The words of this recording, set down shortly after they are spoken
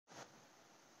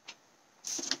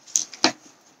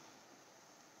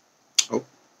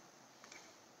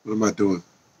What am I doing?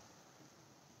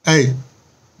 Hey!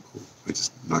 I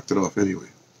just knocked it off anyway.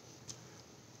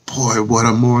 Boy, what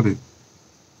a morning.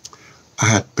 I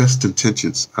had best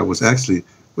intentions. I was actually,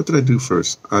 what did I do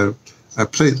first? I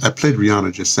played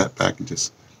Rihanna, just sat back and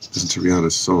just listened to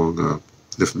Rihanna's song,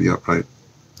 Lift Me Up, right?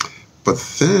 But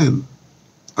then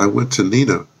I went to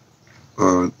Nina,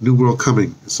 New World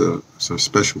Coming. It's a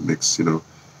special mix, you know,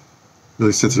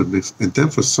 really sensitive mix. And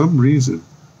then for some reason,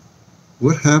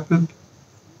 what happened?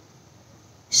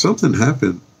 Something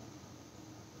happened,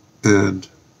 and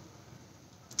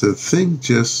the thing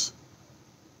just,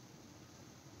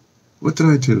 what did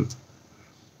I do?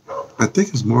 I think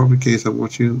it's Marvin Gaye's I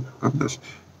Want You. I'm not sure.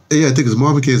 Yeah, I think it's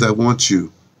Marvin Gaye's I Want You.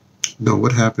 No,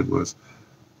 what happened was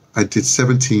I did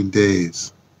 17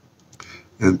 days.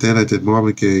 And then I did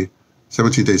Marvin Gaye,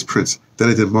 17 Days Prince. Then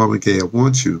I did Marvin Gaye I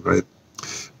Want You, right?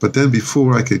 But then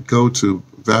before I could go to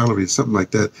Valerie, something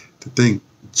like that, the thing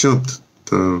jumped.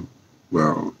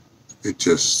 Well, it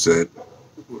just said,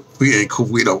 we ain't cool.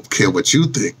 We don't care what you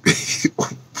think.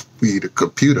 We the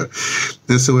computer.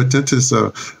 And so it went to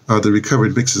the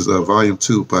Recovered Mixes Volume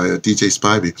 2 by DJ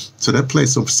Spivey. So that played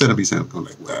some centimeters, and I'm going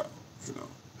like, well, you know,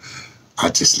 I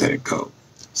just let it go.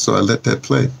 So I let that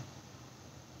play.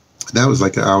 That was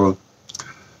like an hour,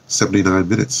 79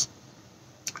 minutes.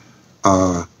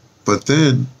 But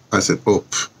then I said, oh,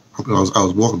 I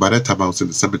was walking. By that time, I was in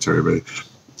the cemetery already.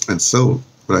 And so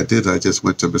what I did, I just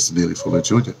went to Mr. Neely Fuller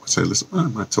Jr. I said, listen, why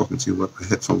am I talking to you with my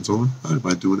headphones on? Why am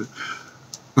I doing it?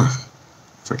 In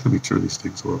fact, let me turn these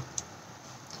things off.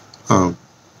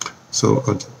 So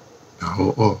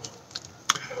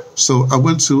I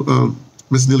went to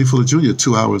Mr. Neely Fuller Jr.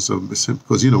 2 hours of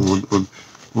because, you know,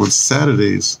 on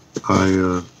Saturdays,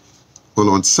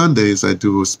 on Sundays, I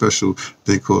do a special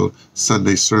thing called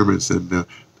Sunday Sermons, and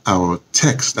our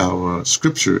text, our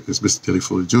scripture is Mr. Neely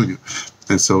Fuller Jr.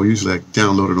 And so usually I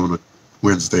download it on a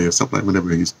Wednesday or something, like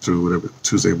whenever he's through, whatever,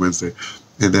 Tuesday, Wednesday.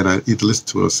 And then I either listen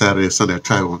to it on Saturday or Sunday. I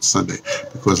try it on Sunday,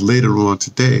 because later on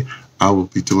today, I will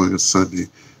be doing a Sunday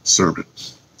sermon.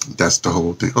 That's the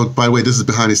whole thing. Oh, by the way, this is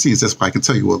behind the scenes. That's why I can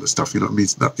tell you all this stuff. You know, it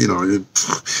means not, you know,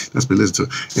 that's been listened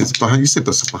to. It's behind, you said,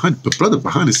 but brother,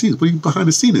 behind the scenes. What are you behind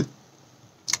the scene in?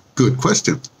 Good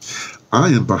question. I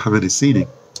am behind the scene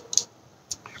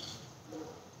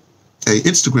a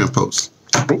Instagram post.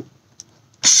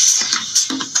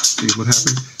 See what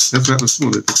happened? That's what happened this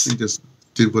morning. This thing just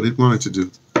did what it wanted to do.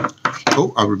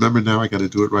 Oh, I remember now. I got to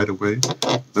do it right away.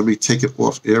 Let me take it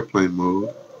off airplane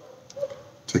mode.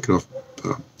 Take it off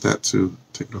that too.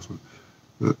 Take it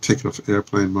off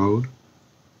airplane mode.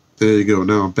 There you go.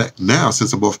 Now I'm back. Now,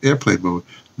 since I'm off airplane mode,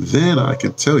 then I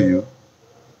can tell you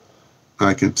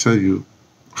how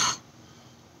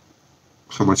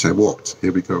much I walked.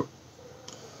 Here we go.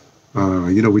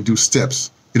 You know, we do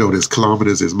steps. You know, there's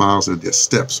kilometers, there's miles, and there's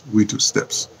steps. We do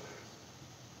steps.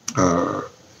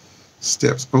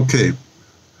 Steps. Okay.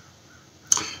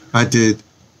 I did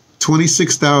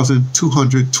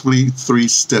 26,223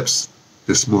 steps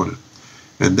this morning.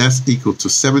 And that's equal to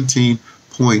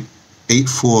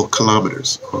 17.84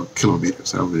 kilometers, or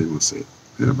kilometers. I don't really want to say it.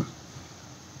 Yeah,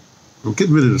 I'm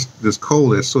getting rid of this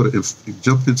cold that sort of it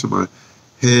jumped into my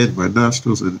head, my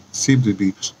nostrils, and it seemed to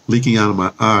be leaking out of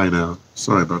my eye now.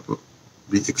 Sorry about that.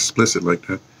 Be explicit like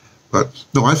that. But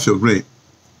no, I feel great.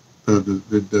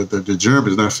 The germ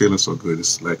is not feeling so good.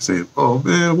 It's like saying, oh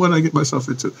man, what did I get myself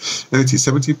into?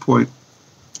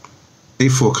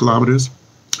 17.84 kilometers.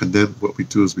 And then what we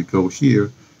do is we go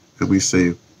here and we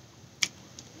say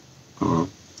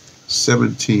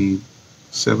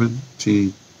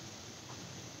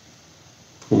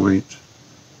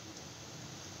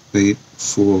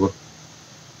 17.84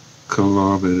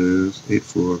 kilometers,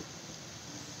 84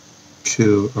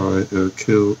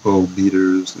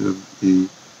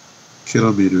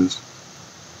 kilometers,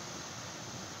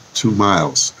 2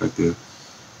 miles right there.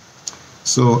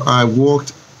 So I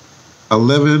walked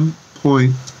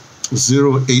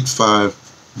 11.085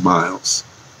 miles.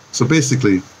 So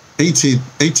basically 18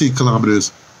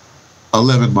 kilometers,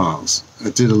 11 miles.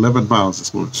 I did 11 miles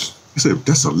this morning. You say,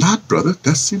 that's a lot, brother.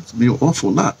 That seems to be an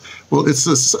awful lot. Well, it's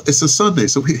a Sunday,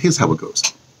 so here's how it goes.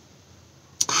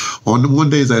 On the one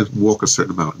days I walk a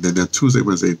certain amount. Then Tuesday,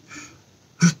 Wednesday,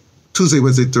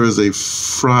 Thursday,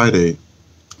 Friday,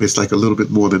 it's like a little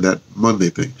bit more than that Monday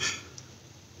thing.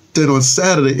 Then on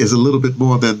Saturday is a little bit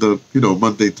more than the, you know,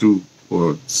 Monday through,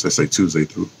 or let's say Tuesday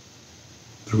through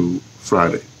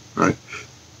Friday, right?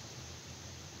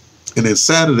 And then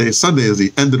Sunday is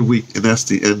the end of the week, and that's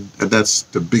the end, and that's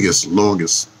the biggest,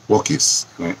 longest, walkiest,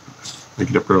 right? I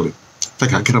get up early. In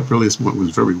fact, I get up early this morning. It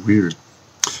was very weird.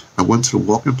 I went to the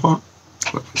walking park.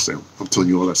 I'm telling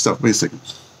you all that stuff. Wait a second.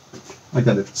 I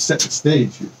got to set the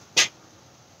stage here.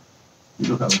 You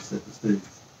know how to set the stage.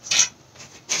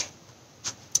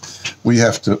 We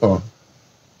have to,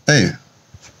 hey,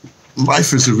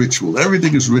 life is a ritual.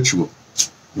 Everything is ritual.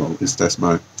 Well, that's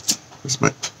my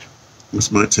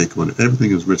take on it.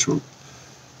 Everything is ritual.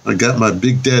 I got my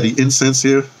Big Daddy incense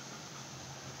here.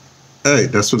 Hey,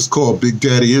 that's what it's called, Big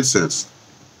Daddy incense.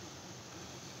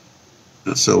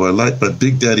 And so I light my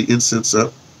Big Daddy incense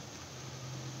up.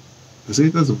 See,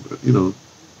 it doesn't, you know,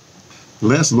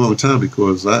 last a long time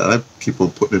because I keep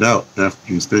on putting it out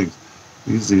after these things.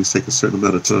 These things take a certain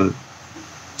amount of time.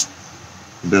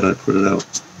 And then I put it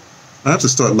out. I have to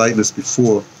start lighting this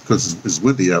before, because it's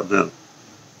windy out now.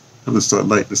 I'm going to start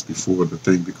lighting this before the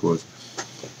thing because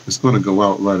it's going to go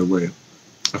out right away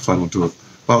if I don't do it.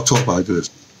 But I'll talk while I do this.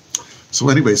 So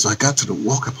anyway, so I got to the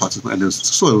walk-up part, and it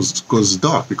was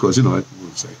dark because, you know, I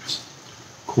would say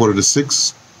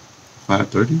 5:45,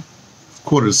 5:30,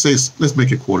 5:45. Let's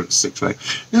make it 5:45, right?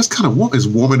 And it's kind of warm. It's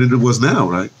warmer than it was now,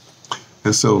 right?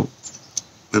 And so,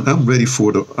 and I'm ready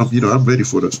for the, I'm ready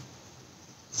for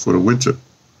the winter.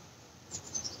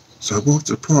 So I walk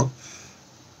to the park,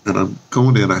 and I'm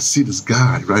going there, and I see this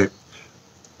guy, right,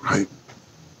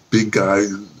 big guy,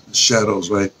 shadows,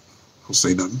 right. I don't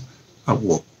say nothing. I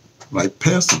walk right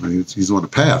past him. He's on the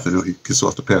path, you know. He gets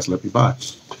off the path, let me by.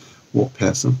 Walk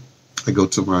past him. I go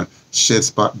to my shed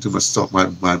spot and do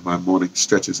my morning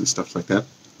stretches and stuff like that.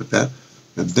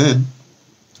 And then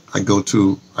I go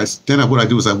to what I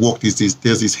do is I walk there's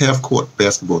these half court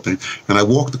basketball things, and I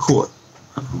walk the court.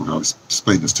 I don't know how to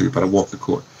explain this to you, but I walk the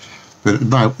court. But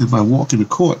if I walk in the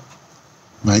court,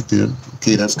 right there,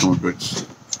 okay, that's going good.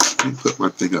 Let me put my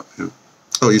thing up here.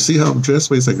 Oh, you see how I'm dressed?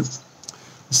 Wait a second.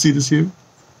 You see this here?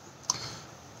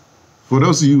 For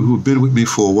those of you who have been with me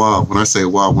for a while, when I say a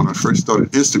while, when I first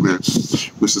started Instagram,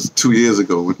 which is 2 years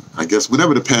ago, I guess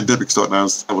whenever the pandemic started, I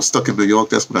was stuck in New York.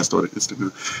 That's when I started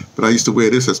Instagram. But I used to wear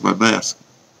this as my mask.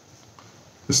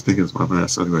 This thing is my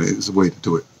mask. Anyway, it's a way to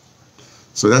do it.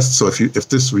 So if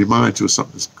this reminds you of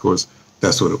something, it's because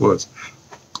that's what it was.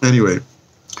 Anyway,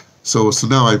 so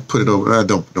now I put it over. I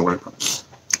don't worry about it.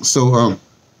 So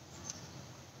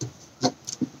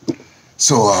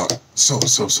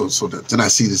then I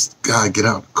see this guy get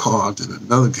out of the car, then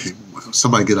another guy,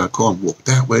 somebody get out of the car and walk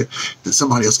that way, then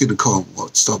somebody else get in the car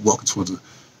and start walking towards the.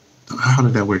 How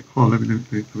did that work? Oh, let me.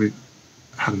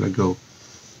 How did that go?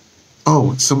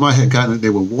 Oh, somebody had gotten it. They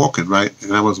were walking right,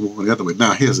 and I was walking the other way.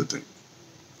 Now here's the thing.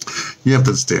 You have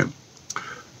to understand.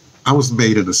 I was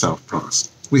made in the South Bronx.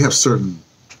 We have certain,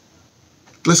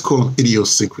 let's call them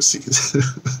idiosyncrasies.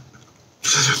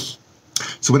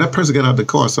 So when that person got out of the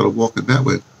car, I started walking that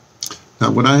way. Now,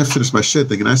 when I had finished my shed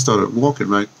thing and I started walking,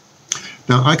 right,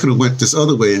 now I could have went this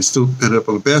other way and still ended up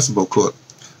on a basketball court.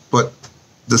 But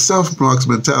the South Bronx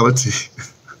mentality,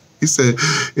 he said,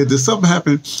 if there's something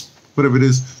happen, whatever it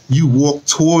is, you walk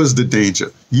towards the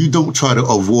danger. You don't try to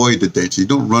avoid the danger. You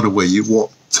don't run away. You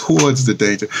walk towards the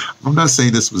danger. I'm not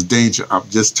saying this was danger. I'm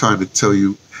just trying to tell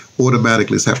you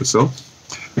automatically it's happened. So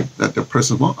that the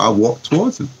person, I walk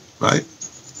towards it, right?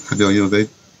 And they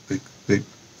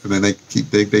and then they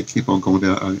keep on going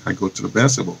down. I go to the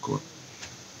basketball court.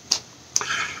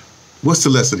 What's the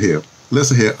lesson here?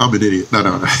 Lesson here, I'm an idiot. No,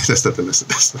 that's not the lesson.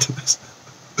 That's not the lesson.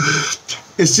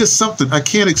 It's just something. I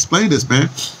can't explain this, man.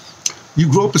 You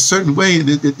grow up a certain way, and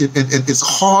it's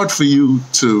hard for you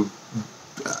to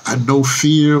know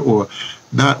fear or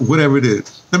not, whatever it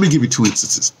is. Let me give you two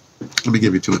instances.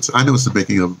 I know it's the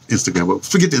making of Instagram, but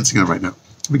forget the Instagram right now.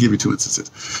 Let me give you two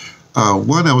instances.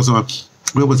 One, I was on,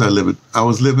 where was I living? I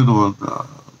was living on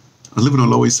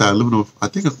Lower East Side. Living on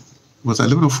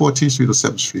 14th Street or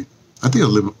 7th Street? I think I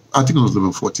was living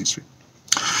on 14th Street.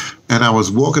 And I was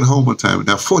walking home one time.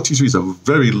 Now, 14th Street is a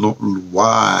very long,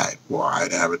 wide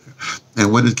avenue.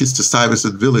 And when it gets to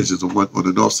Stuyvesant Village, it's on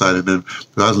the north side, and then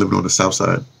I was living on the south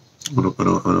side,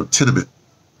 on a tenement.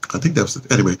 I think that was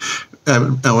it. Anyway,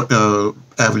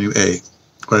 Avenue A,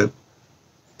 right?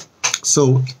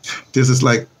 So there's this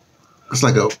it's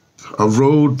like a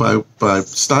road by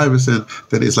Stuyvesant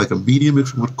that is like a medium,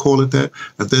 if you want to call it that,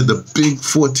 and then the big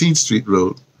 14th Street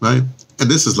road, right? And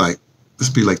this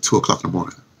be like 2 o'clock in the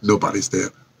morning. Nobody's there,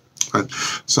 right?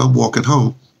 So I'm walking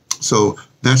home. So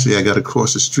naturally, I got to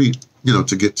cross the street,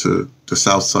 to get to the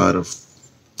south side of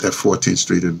that 14th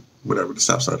Street and whatever, the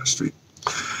south side of the street.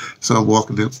 So I'm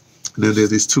walking there, and then there's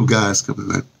these two guys coming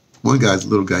in. One guy's a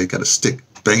little guy, he got a stick,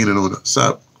 banging it on the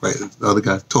side, right? The other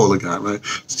guy, taller guy, right?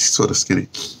 He's sort of skinny.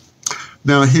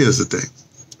 Now, here's the thing.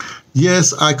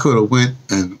 Yes, I could have went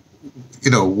and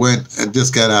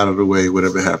just got out of the way,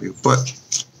 whatever have you. But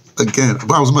again,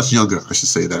 I was much younger, I should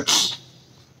say that.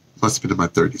 Must have been in my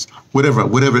 30s.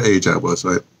 Whatever age I was,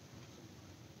 right?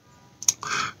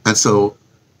 And so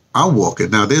I'm walking.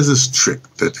 Now, there's this trick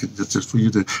that's just for you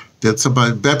to, that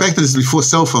somebody, back then this is before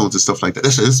cell phones and stuff like that.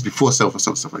 This is before cell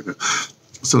phones, stuff like that.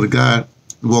 So the guy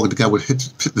would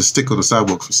hit the stick on the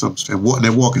sidewalk for some, and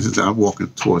they're walking, I'm walking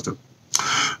towards them.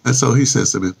 And so he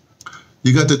says to me,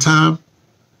 "You got the time?"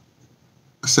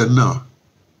 I said, "No."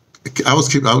 I was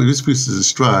these pieces in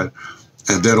stride.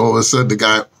 And then all of a sudden the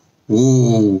guy,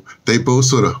 whoa, they both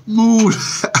sort of moved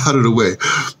out of the way.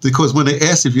 Because when they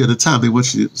ask if you had the time, they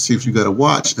want you to see if you got a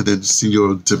watch and then see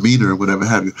your demeanor or whatever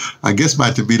have you. I guess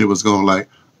my demeanor was going like,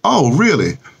 "Oh,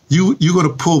 really? You're going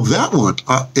to pull that one?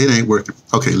 It ain't working.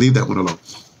 Okay, leave that one alone."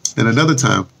 And another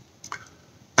time,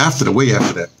 way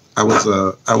after that, I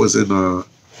was in,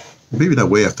 maybe not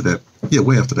way after that. Yeah,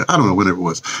 way after that. I don't know, whenever it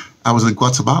was. I was in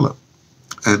Guatemala.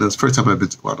 And it was the first time I'd been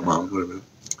to Guatemala, whatever.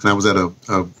 And I was at a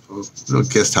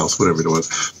guest house, whatever it was.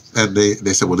 And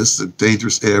they said, "Well, this is a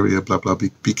dangerous area, blah, blah,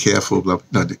 be careful, blah."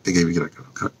 No, they gave me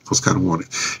those kind of warning.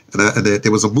 And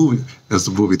there was a movie. There was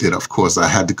a movie theater, of course. I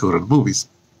had to go to the movies.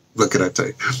 What can I tell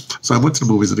you? So I went to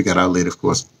the movies and they got out late, of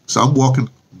course. So I'm walking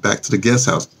back to the guest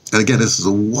house. And again, this is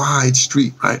a wide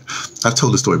street, right? I've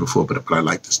told the story before, but I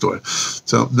like the story.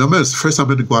 So no matter, it's the first time I've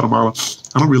been to Guatemala.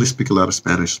 I don't really speak a lot of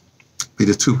Spanish. But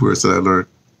the two words that I learned,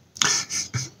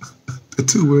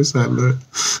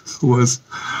 was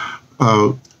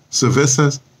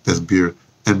cervezas, that's beer,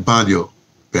 and baño,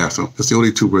 bathroom. That's the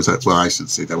only two words I should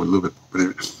say that were a little bit. But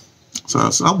anyway. So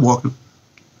I'm walking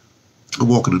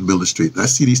in the middle of the street, and I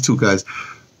see these two guys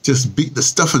just beating the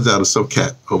stuffings out of some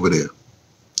cat over there.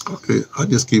 Okay, I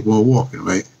just keep on walking,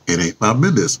 right? It ain't my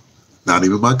business, not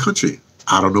even my country.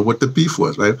 I don't know what the beef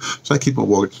was, right? So I keep on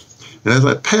walking. And as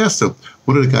I pass them,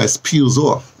 one of the guys peels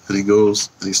off, and he goes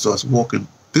and he starts walking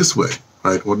this way,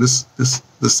 right, on this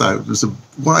side. There's a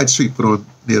wide street put on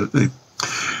near the thing.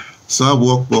 So I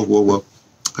walk,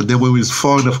 and then when we was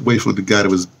far enough away from the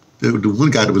one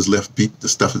guy that was left beating the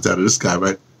stuffings out of this guy,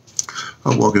 right?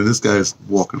 I'm walking, and this guy is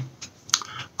walking.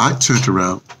 I turned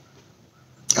around.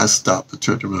 I stopped and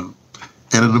turned around,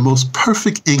 and in the most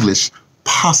perfect English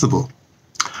possible,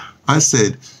 I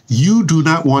said, "You do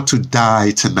not want to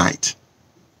die tonight."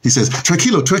 He says,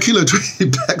 "Tranquilo, tranquilo." He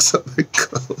backs up and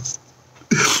goes.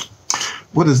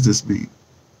 What does this mean?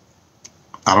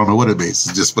 I don't know what it means.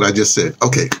 It's just what I just said.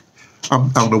 Okay. I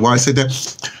don't know why I said that.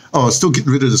 Oh, I'm still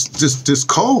getting rid of this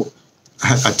cold.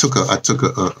 I took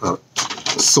a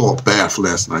salt bath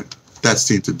last night. That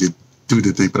seemed to do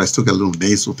the thing, but I still got a little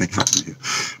nasal thing happening here.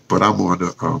 But I'm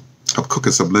I'm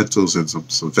cooking some lentils and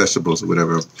some vegetables or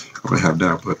whatever I'm gonna have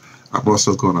now. But I'm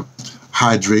also gonna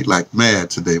hydrate like mad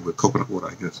today with coconut water,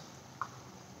 I guess.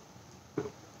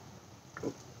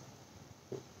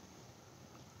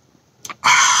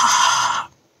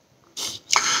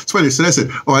 It's funny. So that's it.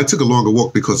 Oh, I took a longer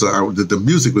walk because the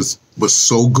music was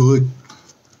so good.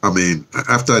 I mean,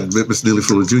 after I met Miss Neely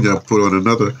Fuller Jr., I put on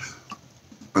another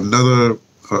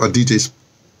a DJ.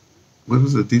 What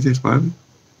was it? DJ Spivey?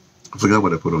 I forgot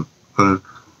what I put on.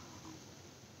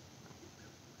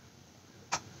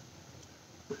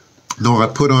 No, I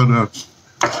put on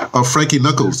Frankie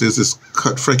Knuckles. There's this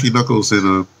cut Frankie Knuckles in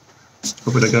oh,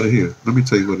 but I got it here. Let me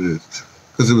tell you what it is,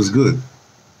 because it was good.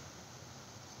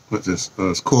 What's this?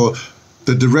 It's called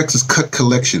the Director's Cut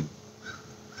Collection.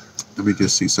 Let me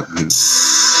just see something here.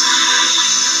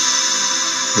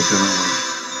 Put that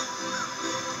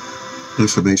on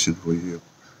information for you here.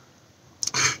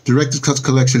 Director's Cut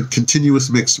Collection, continuous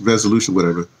mix, resolution,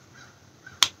 whatever.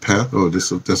 Path. Oh,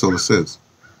 that's all it says.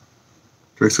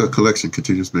 Director's Cut Collection,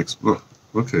 continuous mix. Oh,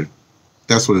 okay.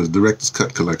 That's what it is. Director's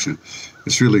Cut Collection.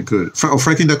 It's really good.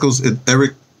 Frankie Knuckles and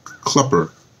Eric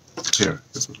Klupper. Here,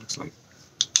 that's what it looks like.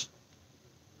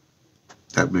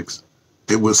 That mix.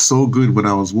 It was so good when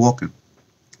I was walking.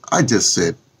 I just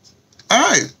said,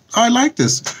 I like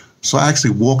this. So I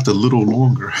actually walked a little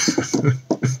longer.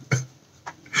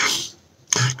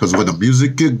 Because when the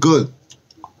music get good,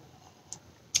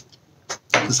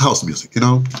 it's house music, you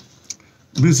know?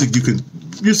 Music you can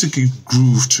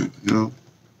groove to, you know?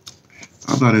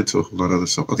 I'm not into a whole lot of other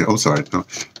stuff. Okay, I'm sorry. No,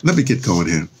 let me get going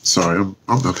here. Sorry, I'm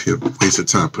up here wasting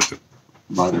time. Put the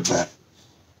monitor back.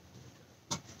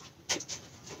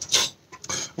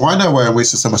 Why not? Why I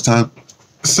wasted so much time?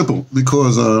 Simple,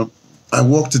 because I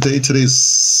walk today. Today's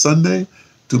Sunday.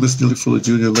 Do Miss Neely Fuller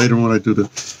Jr. Later on, I do the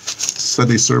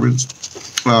Sunday sermons.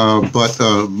 But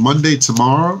Monday,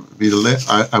 tomorrow,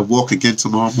 I walk again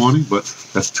tomorrow morning, but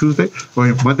that's Tuesday.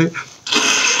 Or Monday,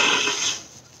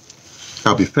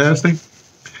 I'll be fasting.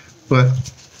 But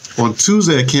on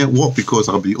Tuesday, I can't walk because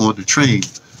I'll be on the train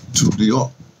to New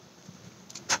York.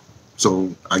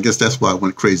 So I guess that's why I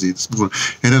went crazy this morning.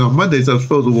 And then on Mondays, I'm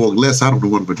supposed to walk less. I don't know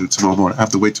what I'm going to do tomorrow morning. I have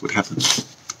to wait till it happens.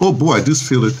 Oh, boy, I just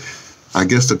feel it. I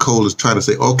guess the cold is trying to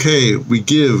say, okay, we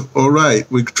give. All right,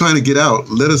 we're trying to get out.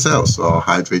 Let us out. So I'll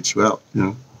hydrate you out, you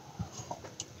know.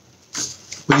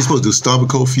 What are you supposed to do? Starve a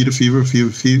cold, feed a fever,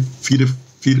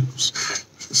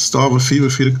 starve a fever,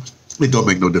 feed a... It don't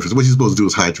make no difference. What you're supposed to do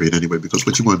is hydrate anyway, because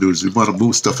what you want to do is you want to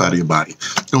move stuff out of your body.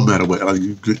 No matter what.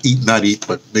 You could eat, not eat,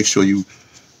 but make sure you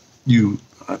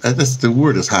that's the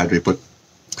word is hydrate, but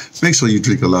make sure you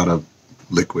drink a lot of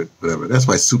liquid, whatever. That's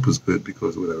why soup is good,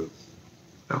 because whatever.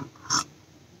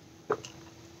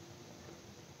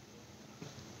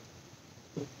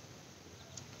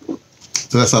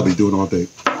 So that's how I'll be doing all day.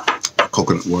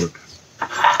 Coconut water,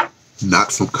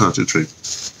 not from concentrate.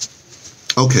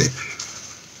 Okay.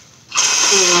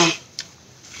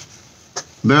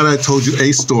 Now that I told you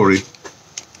a story,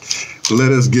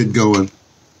 let us get going.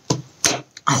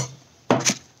 Ow.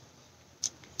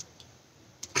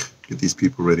 Get these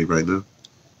people ready right now.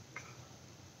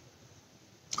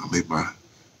 I'll make my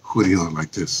hoodie on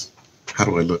like this. How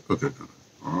do I look? Okay,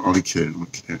 only kidding.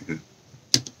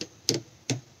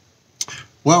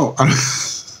 Well, I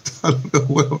don't know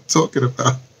what I'm talking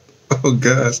about. Oh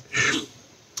gosh.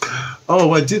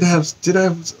 Oh, I did have.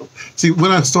 See,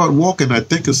 when I start walking, I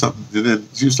think of something, and then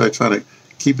usually I try to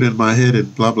keep it in my head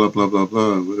and blah blah blah blah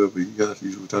blah. Whatever you guys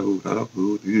usually talk about.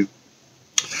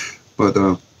 But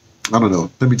I don't know.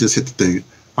 Let me just hit the thing.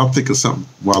 I'll think of something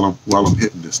while I'm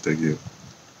hitting this thing here.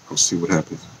 I'll see what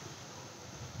happens.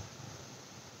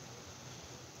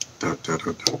 Da da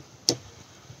da da.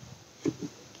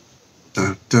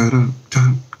 Da da da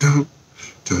da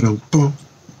da da boom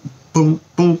boom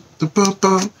boom da boom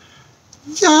boom.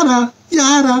 Yada,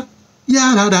 yada,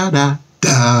 yada, da, da,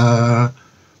 da.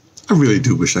 I really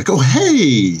do wish I could. Oh,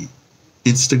 hey!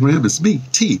 Instagram is me,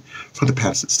 T, from the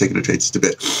Pattersons,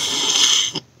 Takin'deTraintoTibet.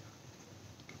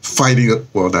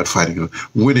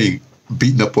 Winning,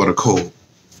 beating up on a cold.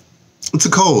 It's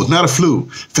a cold, not a flu. In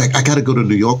fact, I got to go to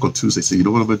New York on Tuesday, so you know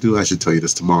what I'm going to do? I should tell you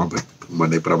this tomorrow, but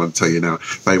Monday, but I'm going to tell you now.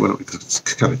 Right, it's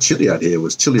kind of chilly out here. It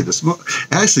was chilly this morning.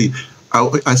 Actually,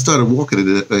 I started walking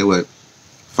at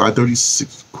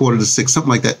 5:36, 5:45, something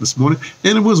like that this morning,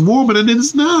 and it was warmer than it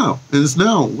is now. And it's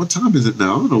now, what time is it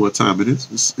now? I don't know what time it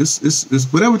is. It's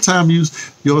whatever time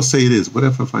y'all say it is.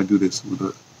 Whatever if I do this.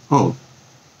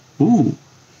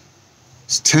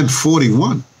 It's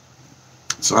 10:41.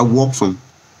 So I walked from,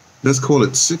 let's call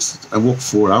it 6. I walked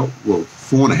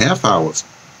 4.5 hours.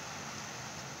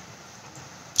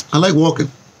 I like walking.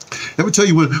 Let me tell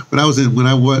you when I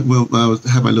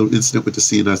had my little incident with the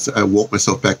sea, and I walked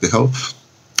myself back to health.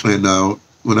 And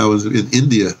when I was in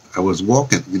India, I was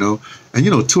walking, and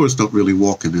tourists don't really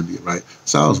walk in India, right?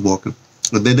 So I was walking,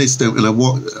 and then they stayed, and I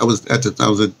walked. I was at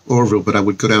Oroville, but I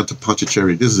would go down to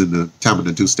Pondicherry. This is in the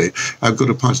Tamil state. I'd go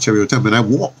to Pondicherry all the time, and I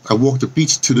walked the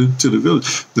beach to the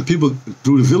village. The people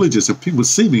through the villages, and people would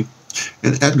see me,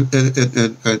 and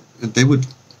they would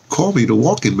call me the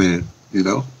walking man.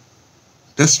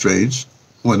 That's strange.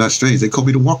 Well, not strange. They call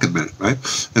me the walking man, right?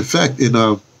 In fact,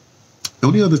 the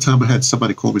only other time I had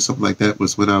somebody call me something like that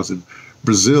was when I was in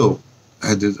Brazil.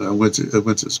 I went to a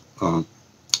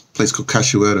place called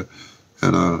Cachoeira,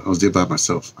 and I was there by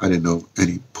myself. I didn't know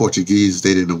any Portuguese.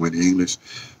 They didn't know any English.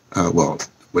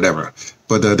 Whatever.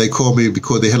 But they called me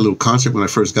because they had a little concert when I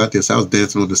first got there. So I was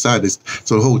dancing on the side.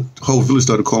 So the whole village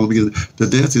started calling me the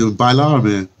dancing bailar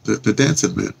man, the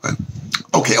dancing man. Right?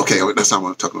 Okay, that's not what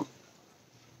I'm talking about.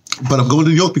 But I'm going to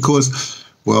New York because,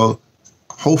 well,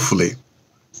 hopefully,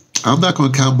 I'm not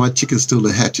going to count my chickens till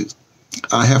the hatches.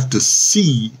 I have to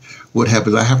see what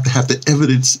happens. I have to have the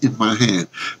evidence in my hand.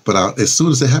 But as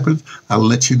soon as it happens, I'll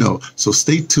let you know. So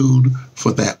stay tuned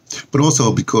for that. But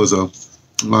also because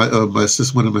my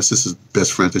sister, one of my sister's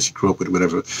best friends that she grew up with,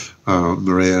 whatever,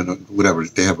 Maria, whatever,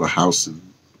 they have a house in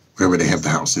wherever they have the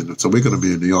house in. So we're going to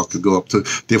be in New York and go up to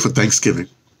there for Thanksgiving.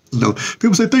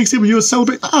 People say Thanksgiving, you're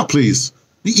celebrating? please.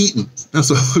 Be eating. That's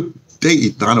what they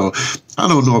eat. I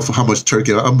don't know how much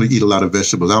turkey. I'm gonna eat a lot of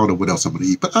vegetables. I don't know what else I'm gonna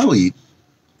eat, but I'll eat.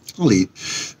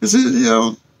 It's,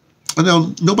 I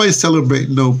know nobody's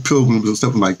celebrating no pilgrims and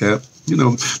stuff like that.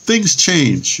 Things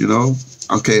change.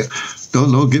 Okay,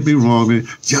 don't get me wrong.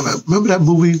 Remember that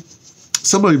movie?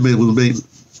 Somebody made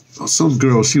some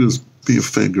girl. She was being a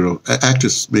fan girl. An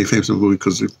actress made famous in the movie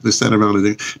because they sat around and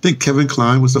I think Kevin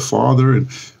Kline was the father and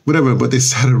whatever, but they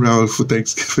sat around for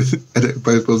Thanksgiving and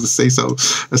everybody was supposed to say something.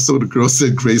 And so the girl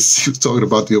said grace. She was talking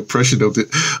about the oppression of the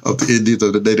Indians,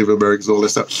 of the Native Americans, all that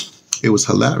stuff. It was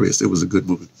hilarious. It was a good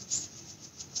movie.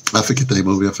 I forget the name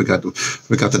of it. I forgot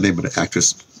the name of the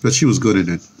actress, but she was good in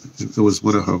it. It was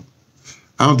one of her.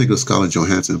 I don't think it was Scarlett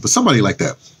Johansson, but somebody like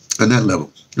that, on that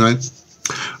level, right?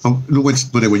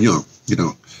 When they were young, you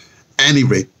know. Any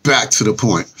rate, back to the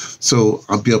point. So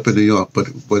I'll be up in New York, but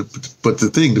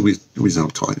the thing, the reason I'm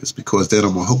talking is because then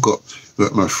I'm gonna hook up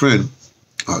with my friend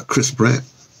Chris Brandt.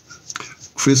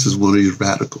 Chris is one of these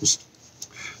radicals.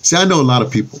 See, I know a lot of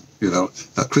people, you know.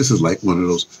 Chris is like one of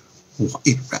those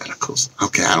white radicals.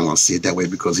 Okay, I don't want to see it that way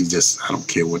because I don't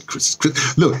care what Chris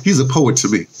is. Look, he's a poet to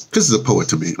me. Chris is a poet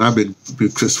to me. And I've been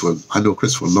with Chris I know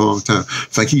Chris for a long time. In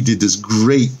fact, he did this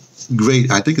great,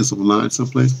 I think it's online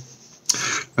someplace.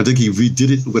 I think he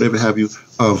redid it, whatever have you,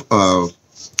 of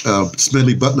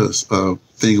Smedley Butler's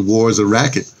thing, War is a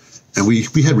Racket. And we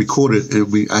had recorded,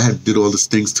 and I did all the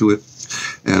things to it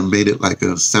and made it like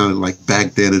sounded like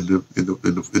back then in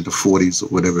the 40s or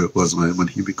whatever it was when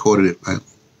he recorded it. Right?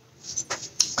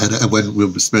 And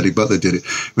when Smedley Butler did it,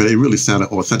 man, it really sounded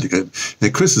authentic. And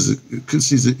Chris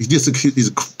he's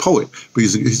a poet, but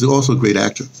he's also a great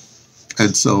actor.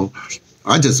 And so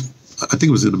I think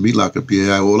it was in the meat locker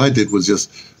BAI. All I did was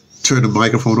just turn the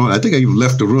microphone on. I think I even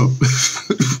left the room.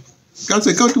 I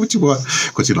said, go do what you want.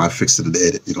 Because, you know, I fixed it in the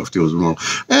edit, you know, if it was wrong.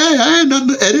 Hey, I ain't nothing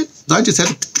to edit. I just had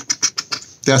to.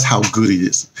 That's how good he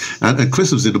is. And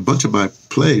Chris was in a bunch of my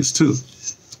plays, too.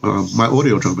 My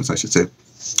audio dramas, I should say.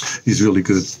 He's really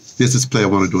good. This is a play I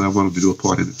want to do. I want him to do a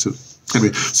part in it, too.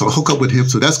 Anyway, so I'll hook up with him.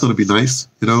 So that's going to be nice,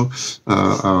 you know.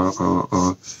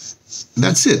 And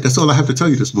that's it. That's all I have to tell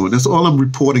you this morning. That's all I'm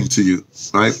reporting to you,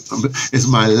 right? I'm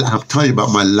telling you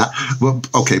about my life. Well,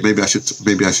 okay, maybe I should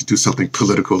do something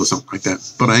political or something like that.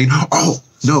 But I ain't. Oh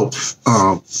no.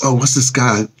 What's this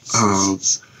guy?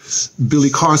 Billy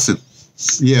Carson.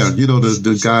 Yeah, you know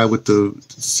the guy with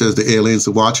says the aliens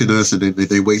are watching us and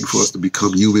they waiting for us to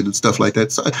become human and stuff like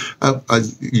that. So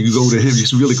you go to him,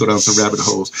 you really go down some rabbit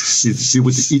holes. He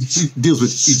deals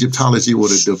with Egyptology or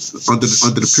under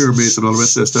the pyramids and all the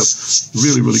rest of that stuff.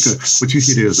 Really, really good. What you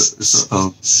hear there is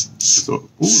what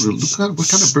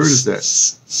kind of bird is that?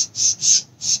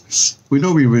 We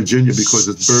know we're in Virginia because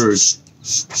it's birds.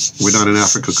 We're not in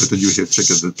Africa because then you hear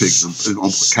chickens and pigs and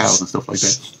cows and stuff like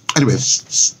that. Anyway,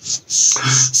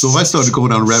 so I started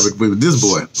going down a rabbit with this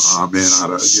boy. Oh man, all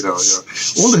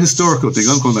the historical thing.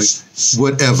 I'm going like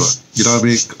whatever. You know what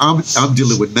I mean? I'm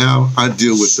dealing with now. I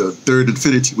deal with the third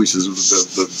infinity, which is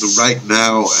the right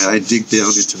now, and I dig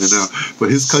down into the now. But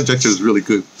his conjecture is really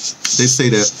good. They say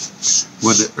that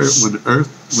when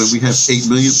we have 8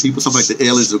 million people, something like the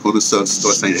aliens are going to start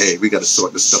saying, "Hey, we got to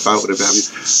sort this stuff out." Whatever have you.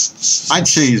 I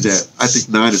changed that. I think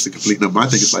 9 is a complete number. I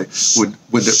think it's like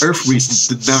when the Earth reaches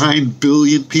the 9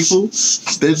 billion people,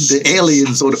 then the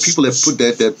aliens or the people that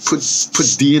put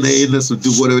DNA in us or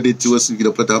do whatever they do us, you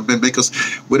know, make us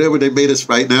whatever they made us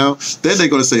right now. Then they're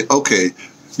going to say, "Okay,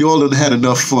 you all done had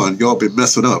enough fun. Y'all been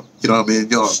messing up. You know what I mean?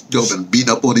 Y'all been beating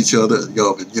up on each other.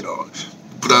 Y'all been, you know."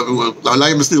 But I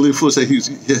like Mr. Lee Fuller said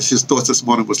his thoughts this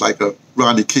morning was like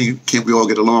Rodney King, can't we all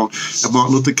get along? And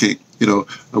Martin Luther King, you know,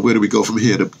 where do we go from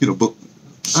here? The book.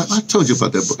 I told you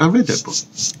about that book. I read that book.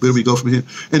 Where do we go from here?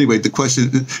 Anyway, the question,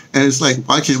 and it's like,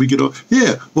 why can't we get along?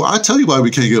 Yeah, well, I'll tell you why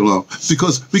we can't get along.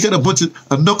 Because we got a bunch of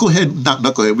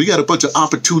we got a bunch of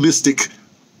opportunistic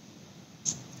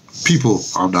people.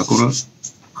 I'm not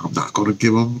gonna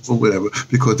give them or whatever,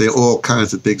 because they're all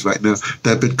kinds of things right now that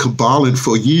have been caballing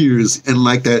for years and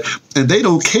like that, and they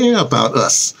don't care about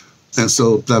us, and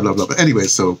so blah blah blah. But anyway,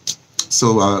 so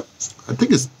I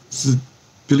think it's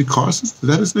Billy Carson. Is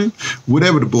that his name?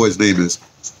 Whatever the boy's name is,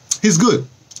 he's good.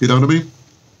 You know what I mean?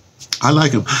 I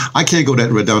like him. I can't go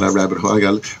down that rabbit hole. I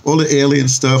got all the alien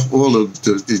stuff, all of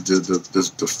the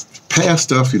past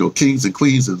stuff. You know, kings and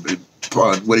queens and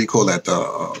what do you call that?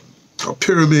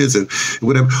 Pyramids and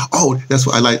whatever. Oh, that's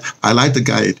what I like. I like the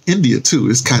guy in India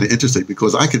too. It's kind of interesting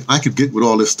because I could get with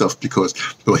all this stuff because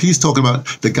he's talking about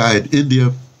the guy in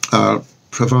India,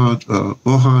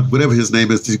 Mohan, whatever his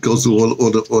name is. He goes to all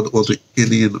the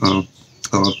Indian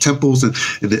temples and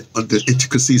the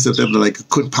intricacies of them that like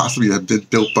couldn't possibly have been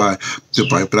built by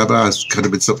blah blah. It's kind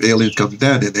of been some aliens coming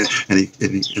down and he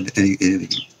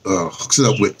hooks it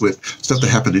up with stuff that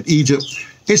happened in Egypt.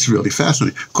 It's really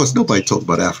fascinating. Of course, nobody talked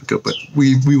about Africa, but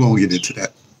we won't get into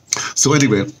that. So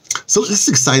anyway, so it's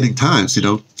exciting times, you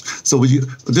know. So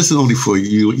this is only for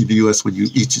you in the U.S. when you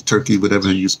eat your turkey, whatever,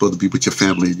 and you're supposed to be with your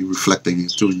family and you're reflecting and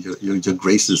doing your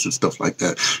graces and stuff like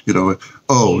that. You know,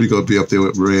 oh, we're going to be up there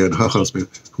with Maria and her husband,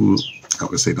 who, I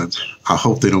would say that, I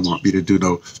hope they don't want me to do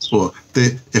no, or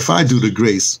if I do the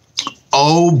grace,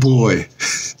 oh boy.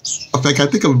 In fact, I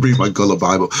think I'm going to bring my Gullah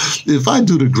Bible. If I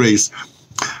do the grace,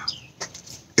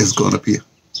 it's going to be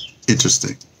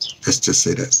interesting. Let's just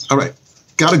say that. All right.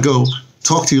 Got to go.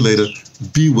 Talk to you later.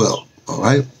 Be well. All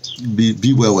right.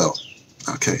 Be well. All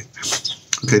Okay.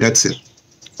 Okay, that's it.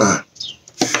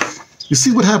 You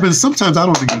see what happens? Sometimes I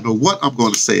don't even know what I'm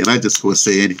going to say, and I just go and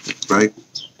say anything, right?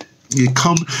 It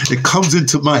comes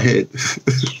into my head.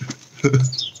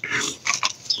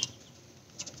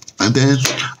 And then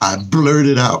I blurt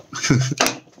it out.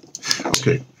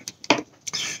 Okay.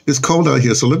 It's cold out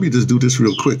here, so let me just do this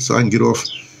real quick so I can get off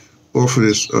of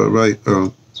this, right?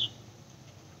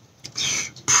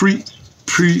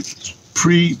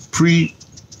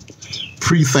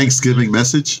 Pre-Thanksgiving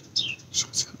message.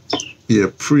 Yeah,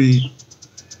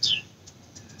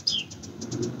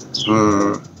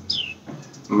 I'm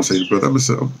gonna say brother. I'm gonna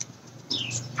say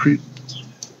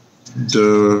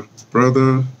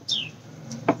deBrother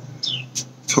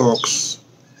talks.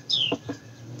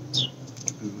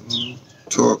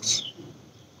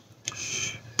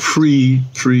 Pre.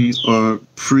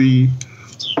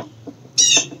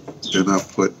 Then I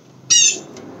put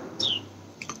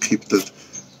keep the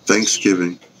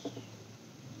Thanksgiving.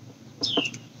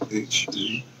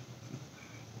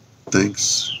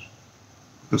 Thanks.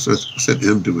 I said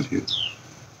M do it here.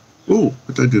 Oh,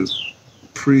 what did I do?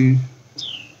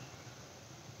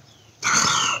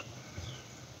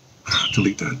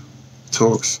 Delete that.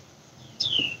 Talks.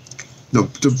 No,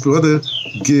 deBrother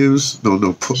gives.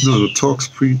 No. Talks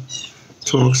pre.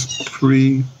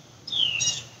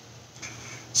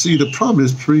 See, the problem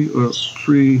is pre.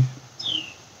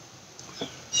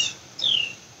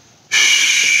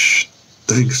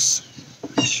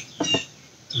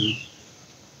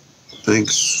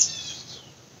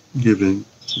 Thanksgiving.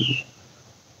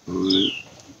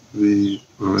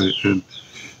 All right, and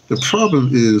the problem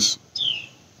is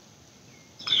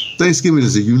Thanksgiving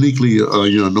is a uniquely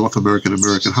North American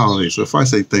holiday. So if I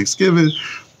say Thanksgiving,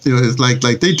 it's like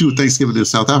they do Thanksgiving in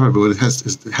South Africa, but it has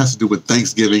to do with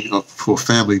Thanksgiving for a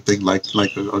family thing, like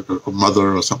a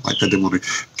mother or something like that. They want to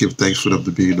give thanks for them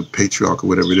to be the patriarch or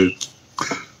whatever it is.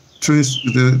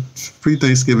 The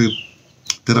pre-Thanksgiving,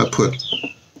 then I put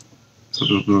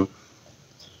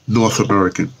North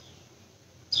American.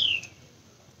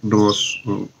 North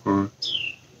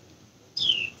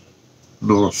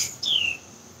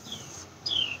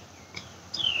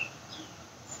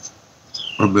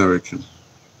American.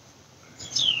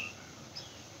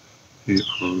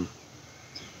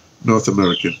 North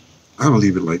American. I don't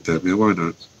leave it like that, man. Why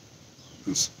not?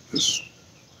 This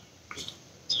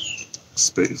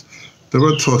space. The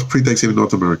road talks pre-Thanksgiving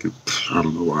North American. I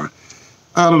don't know why.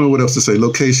 I don't know what else to say.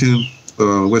 Location,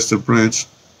 Western Branch.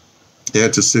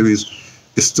 Add to series.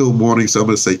 It's still morning, so I'm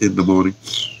going to say in the morning.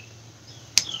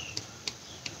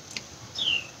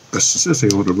 I should say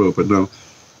on the road, but no.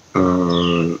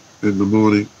 In the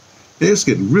morning. It's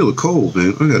getting real cold,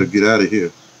 man. I got to get out of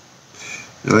here.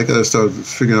 And I got to start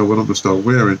figuring out what I'm going to start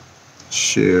wearing.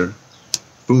 Share.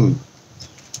 Boom.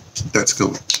 That's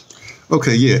going.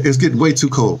 Okay, yeah, it's getting way too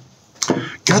cold.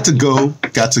 Got to go.